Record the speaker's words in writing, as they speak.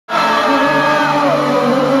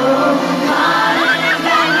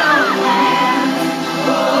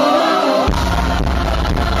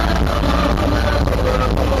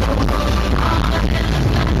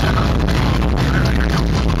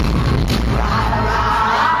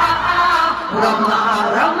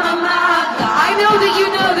I know that you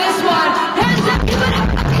know this one. Hands up, give it up.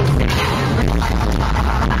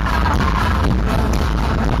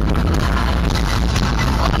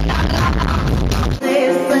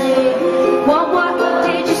 What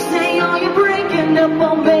did you say? Oh, you're breaking up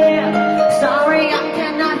on me. Sorry, I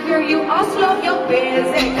cannot hear you. Oslo, you're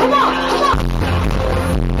busy. Come on, come on.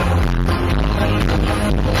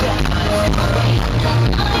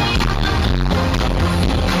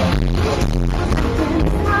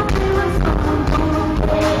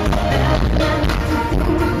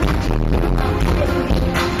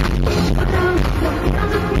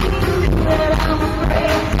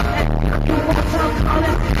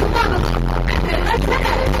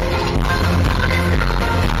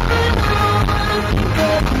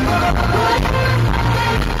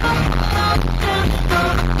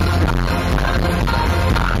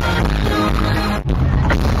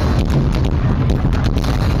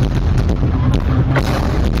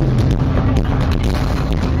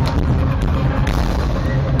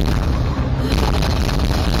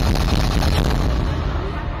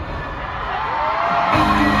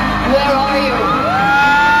 Where are you?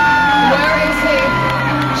 Where is he?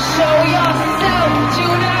 Show yourself,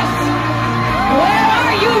 Judas! Where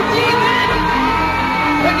are you, demon?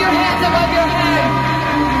 Put your hands above your head.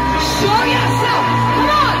 Show yourself!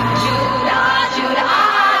 Come on! Judah, Judah,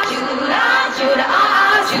 Judah, Judah,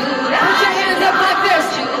 Judah. Put your hands up like this.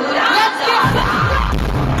 Let's get some.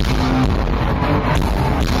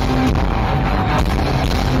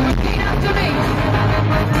 Repeat after me.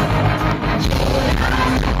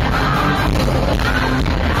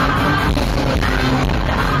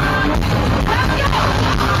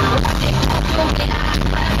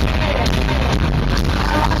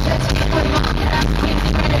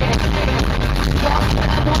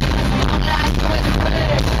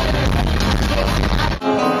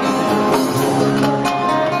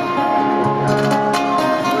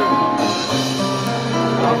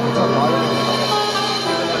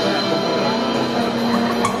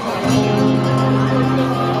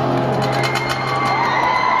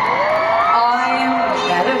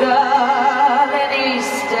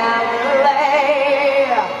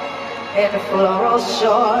 In floral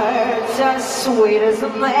shorts as sweet as a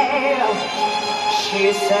mail,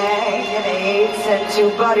 she sang and ate and two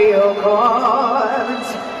body chords.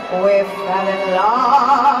 We fell in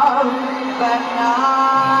love, but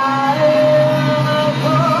not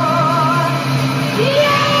anymore.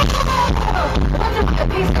 Yeah! What's a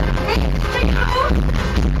piece of cake?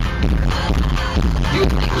 You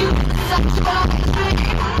think you such a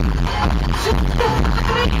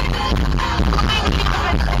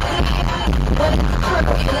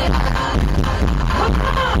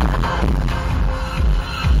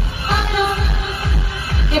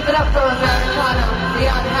Give it up for Americano, the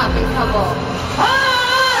unhappy couple.